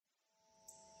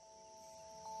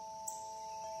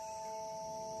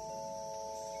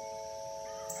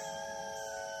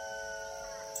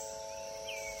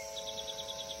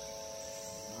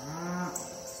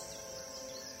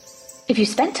If you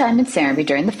spent time in Serenbe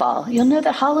during the fall, you'll know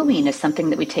that Halloween is something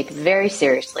that we take very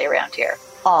seriously around here,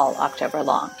 all October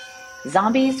long.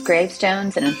 Zombies,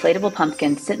 gravestones, and inflatable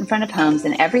pumpkins sit in front of homes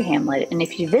in every hamlet, and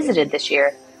if you visited this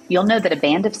year, you'll know that a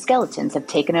band of skeletons have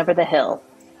taken over the hill.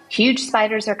 Huge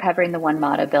spiders are covering the One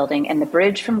Motto building, and the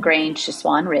bridge from Grange to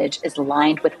Swan Ridge is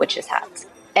lined with witches' hats.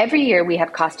 Every year we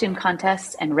have costume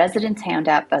contests, and residents hand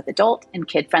out both adult and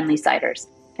kid-friendly ciders.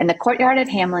 And the courtyard at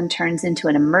Hamlin turns into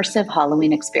an immersive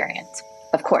Halloween experience.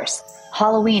 Of course,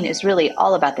 Halloween is really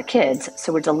all about the kids,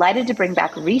 so we're delighted to bring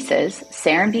back Reese's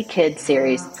Serenbe Kids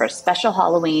series for a special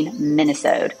Halloween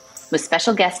Minnesode with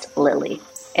special guest Lily.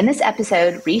 In this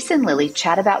episode, Reese and Lily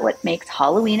chat about what makes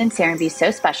Halloween in Serenbe so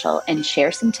special and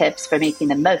share some tips for making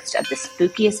the most of the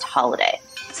spookiest holiday.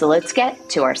 So let's get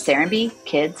to our Serenbe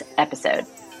Kids episode.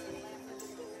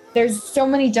 There's so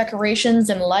many decorations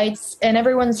and lights, and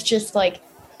everyone's just like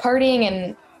partying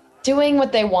and doing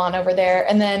what they want over there.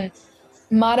 And then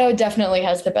Motto definitely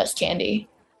has the best candy.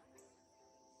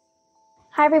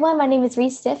 Hi, everyone. My name is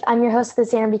Reese Stiff. I'm your host of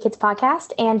the Serenbe Kids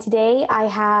podcast. And today I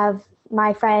have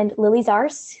my friend Lily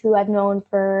Zars, who I've known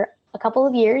for a couple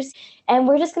of years. And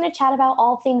we're just going to chat about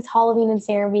all things Halloween in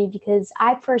Serenbe because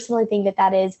I personally think that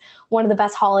that is one of the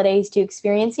best holidays to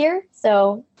experience here.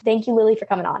 So thank you, Lily, for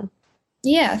coming on.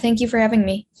 Yeah, thank you for having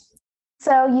me.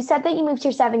 So you said that you moved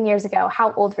here 7 years ago.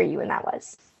 How old were you when that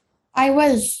was? I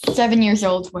was 7 years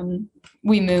old when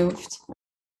we moved.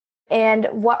 And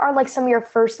what are like some of your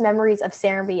first memories of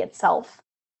Serenbe itself?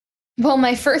 Well,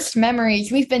 my first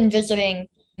memories, we've been visiting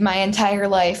my entire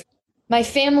life. My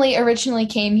family originally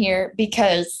came here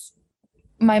because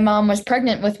my mom was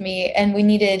pregnant with me and we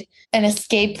needed an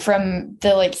escape from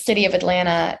the city of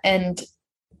Atlanta. And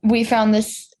we found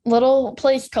this little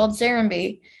place called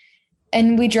Serenbe.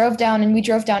 And we drove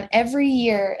down every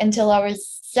year until I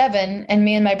was 7. And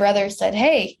me and my brother said,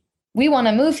 hey, we want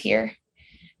to move here.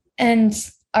 And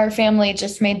our family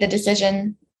just made the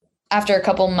decision after a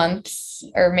couple months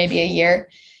or maybe a year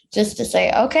just to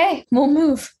say, okay, we'll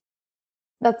move.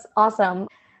 That's awesome.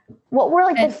 What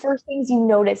were the first things you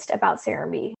noticed about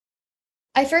Serenbe?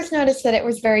 I first noticed that it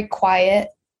was very quiet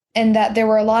and that there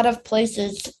were a lot of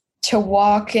places to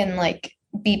walk and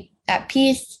be at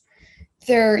peace.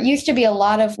 There used to be a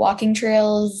lot of walking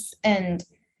trails and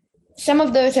some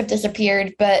of those have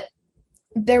disappeared, but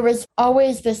there was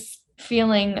always this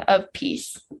feeling of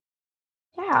peace.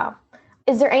 Yeah.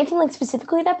 Is there anything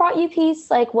specifically that brought you peace?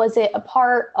 Was it a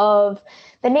part of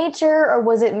the nature or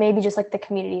was it maybe just the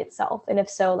community itself? And if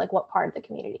so, what part of the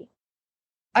community?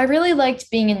 I really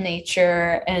liked being in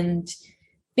nature and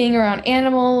being around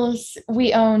animals.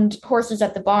 We owned horses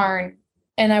at the barn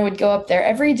and I would go up there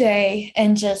every day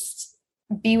and just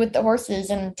be with the horses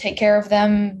and take care of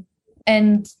them.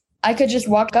 And I could just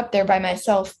walk up there by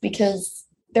myself because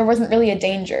there wasn't really a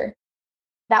danger.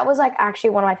 That was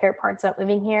actually one of my favorite parts about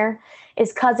living here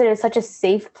is because it is such a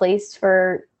safe place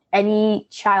for any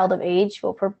child of age.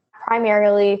 Well, for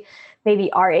primarily maybe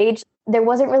our age, there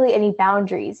wasn't really any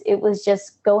boundaries. It was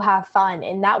just go have fun.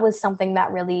 And that was something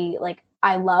that really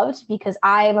I loved because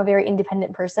I am a very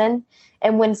independent person.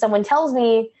 And when someone tells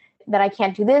me that I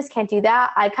can't do this, can't do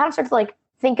that, I kind of start to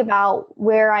think about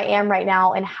where I am right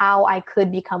now and how I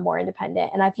could become more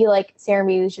independent. And I feel like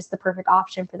Serenbe is just the perfect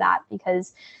option for that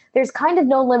because there's kind of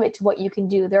no limit to what you can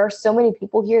do. There are so many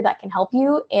people here that can help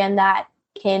you and that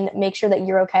can make sure that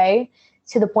you're okay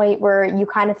to the point where you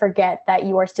kind of forget that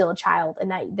you are still a child and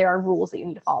that there are rules that you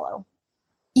need to follow.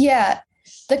 Yeah,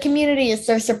 the community is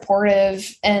so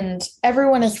supportive and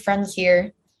everyone is friends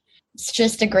here. It's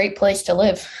just a great place to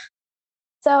live.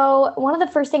 So one of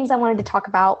the first things I wanted to talk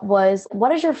about was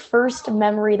what is your first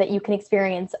memory that you can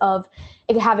experience of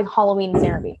having Halloween in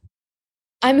Serenbe?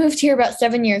 I moved here about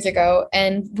 7 years ago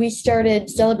and we started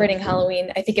celebrating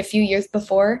Halloween, I think a few years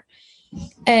before.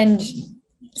 And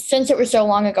since it was so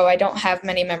long ago, I don't have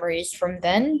many memories from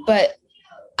then, but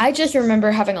I just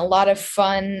remember having a lot of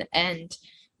fun and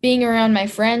being around my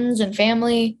friends and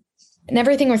family and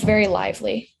everything was very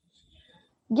lively.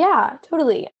 Yeah,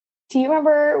 totally. Do you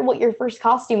remember what your first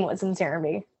costume was in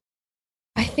Serenbe?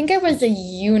 I think I was a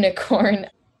unicorn.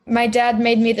 My dad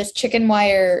made me this chicken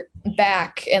wire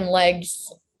back and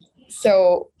legs.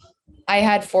 So I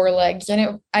had 4 legs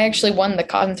and I actually won the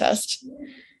contest.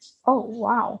 Oh,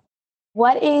 wow.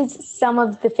 What is some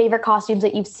of the favorite costumes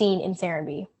that you've seen in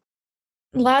Serenbe?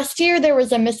 Last year there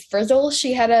was a Miss Frizzle.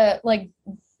 She had a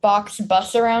box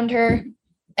bus around her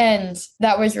and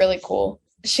that was really cool.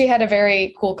 She had a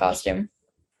very cool costume.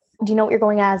 Do you know what you're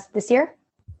going as this year?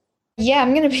 Yeah,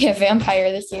 I'm going to be a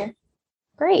vampire this year.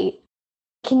 Great.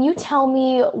 Can you tell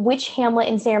me which hamlet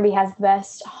in Serenbe has the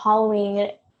best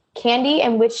Halloween candy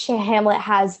and which hamlet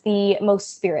has the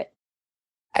most spirit?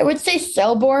 I would say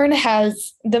Selborne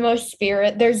has the most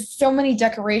spirit. There's so many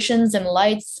decorations and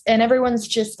lights, and everyone's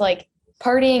just like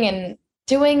partying and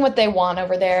doing what they want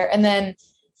over there. And then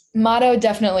Motto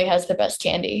definitely has the best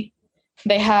candy.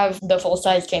 They have the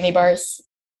full-size candy bars.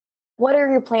 What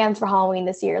are your plans for Halloween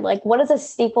this year? Like, what is a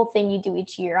staple thing you do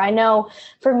each year? I know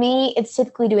for me, it's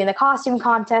typically doing the costume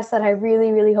contest that I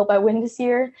really, really hope I win this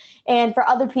year. And for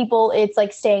other people, it's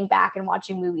like staying back and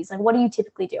watching movies. Like, what do you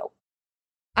typically do?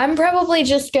 I'm probably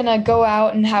just going to go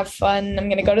out and have fun. I'm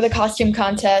going to go to the costume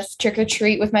contest, trick or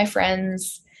treat with my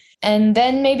friends, and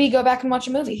then maybe go back and watch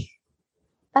a movie.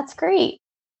 That's great.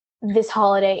 This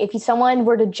holiday, if someone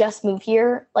were to just move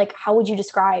here, like, how would you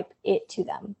describe it to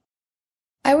them?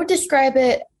 I would describe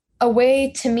it a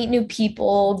way to meet new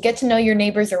people, get to know your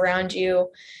neighbors around you,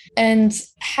 and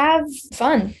have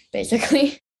fun,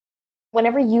 basically.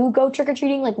 Whenever you go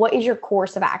trick-or-treating, like, what is your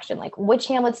course of action? Like, which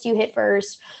hamlets do you hit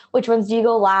first? Which ones do you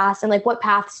go last? And, like, what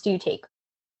paths do you take?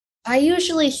 I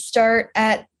usually start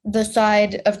at the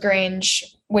side of Grange,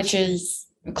 which is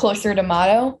closer to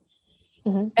Motto,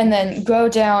 and then go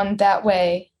down that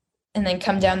way and then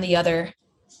come down the other.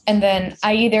 And then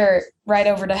I either ride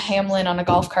over to Hamlin on a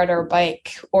golf cart or a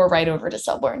bike or ride over to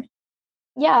Selborne.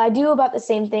 Yeah, I do about the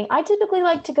same thing. I typically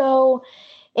like to go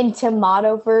into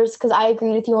Motto first because I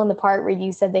agreed with you on the part where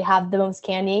you said they have the most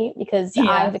candy because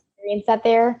I've experienced that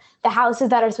there. The houses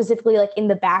that are specifically like in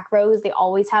the back rows, they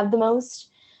always have the most.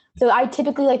 So I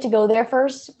typically like to go there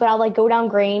first, but I'll like go down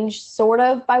Grange sort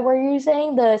of by where you're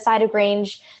saying, the side of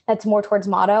Grange that's more towards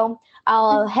Motto.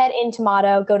 I'll head into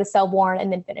Motto, go to Selborne,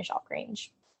 and then finish off Grange.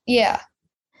 Yeah.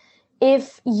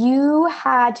 If you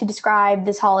had to describe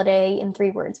this holiday in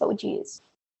 3 words, what would you use?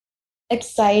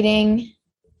 Exciting,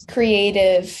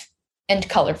 creative, and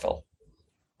colorful.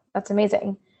 That's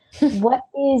amazing. What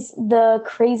is the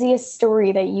craziest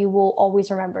story that you will always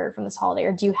remember from this holiday,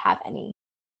 or do you have any?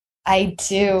 I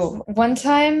do. One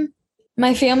time,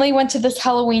 my family went to this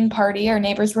Halloween party. Our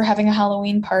neighbors were having a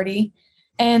Halloween party,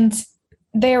 and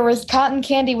there was cotton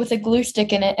candy with a glue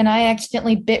stick in it, and I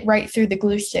accidentally bit right through the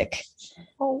glue stick.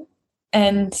 Oh.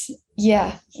 And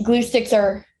yeah, glue sticks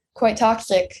are quite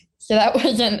toxic, so that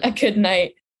wasn't a good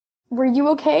night. Were you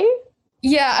okay?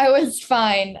 Yeah, I was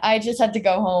fine. I just had to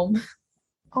go home.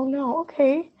 Oh no,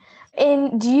 okay.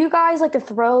 And do you guys like to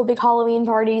throw big Halloween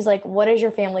parties? Like, what does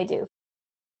your family do?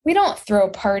 We don't throw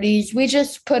parties. We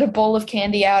just put a bowl of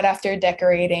candy out after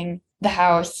decorating the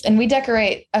house, and we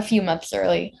decorate a few months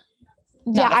early.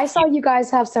 Yeah, I saw you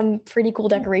guys have some pretty cool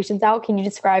decorations out. Can you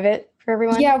describe it for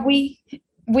everyone? Yeah, we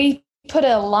put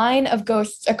a line of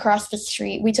ghosts across the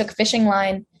street. We took fishing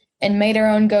line and made our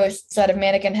own ghosts out of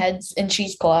mannequin heads and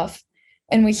cheesecloth,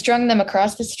 and we strung them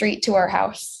across the street to our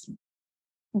house.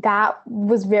 That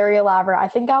was very elaborate. I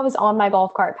think I was on my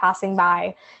golf cart passing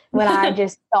by when I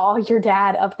just saw your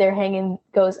dad up there hanging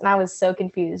ghosts, and I was so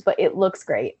confused, but it looks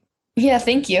great. Yeah,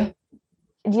 thank you.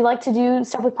 Do you like to do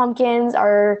stuff with pumpkins,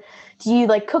 or do you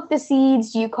like cook the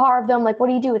seeds? Do you carve them? Like, what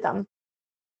do you do with them?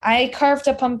 I carved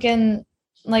a pumpkin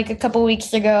like a couple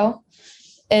weeks ago.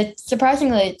 It's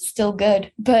still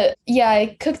good. But yeah,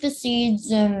 I cook the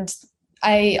seeds and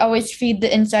I always feed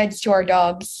the insides to our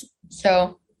dogs.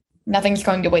 So nothing's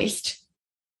going to waste.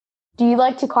 Do you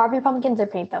like to carve your pumpkins or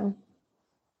paint them?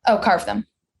 Oh, carve them.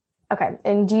 Okay.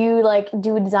 And do you like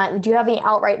do a design? Do you have any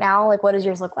out right now? Like, what does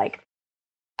yours look like?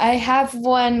 I have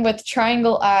one with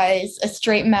triangle eyes, a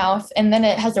straight mouth, and then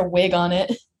it has a wig on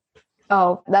it.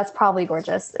 Oh, that's probably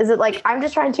gorgeous. Is it like, I'm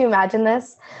just trying to imagine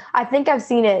this. I think I've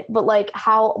seen it, but like,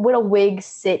 how would a wig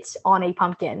sit on a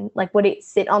pumpkin? Like, would it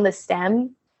sit on the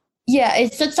stem? Yeah,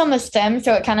 it sits on the stem,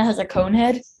 so it kind of has a cone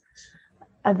head.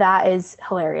 That is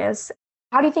hilarious.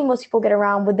 How do you think most people get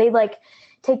around? Would they like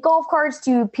take golf carts?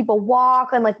 Do people walk?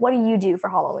 And like, what do you do for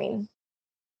Halloween?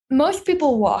 Most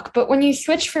people walk, but when you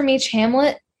switch from each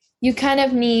hamlet, you kind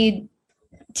of need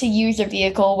to use a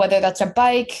vehicle, whether that's a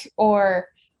bike or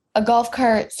a golf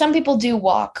cart. Some people do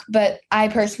walk, but I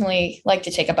personally like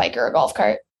to take a bike or a golf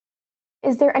cart.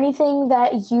 Is there anything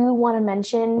that you want to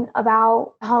mention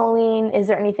about Halloween? Is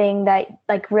there anything that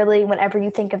like really, whenever you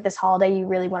think of this holiday, you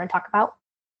really want to talk about?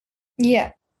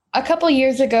 Yeah. A couple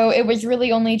years ago, it was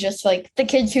really only just like the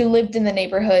kids who lived in the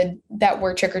neighborhood that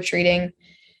were trick-or-treating.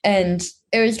 And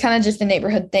it was kind of just a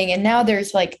neighborhood thing. And now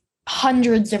there's like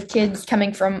hundreds of kids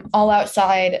coming from all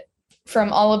outside,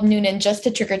 from all of Noonan, just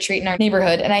to trick-or-treat in our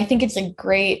neighborhood. And I think it's a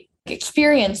great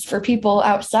experience for people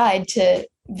outside to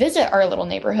visit our little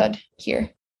neighborhood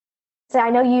here. So I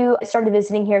know you started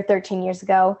visiting here 13 years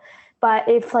ago. But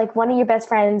if like one of your best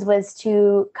friends was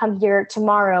to come here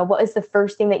tomorrow, what is the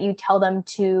first thing that you tell them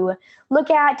to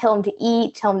look at, tell them to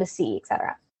eat, tell them to see,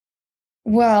 etc.?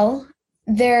 Well,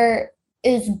 there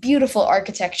is beautiful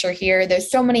architecture here. There's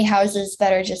so many houses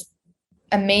that are just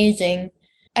amazing.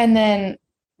 And then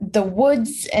the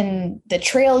woods and the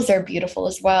trails are beautiful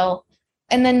as well.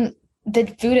 And then the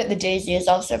food at the Daisy is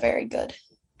also very good.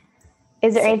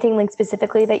 Is there anything like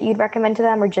specifically that you'd recommend to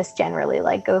them, or just generally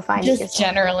like go find it yourself? Just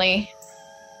generally.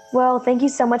 Well, thank you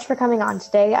so much for coming on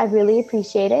today. I really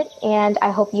appreciate it. And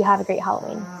I hope you have a great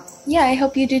Halloween. Yeah, I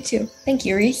hope you do too. Thank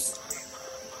you, Reese.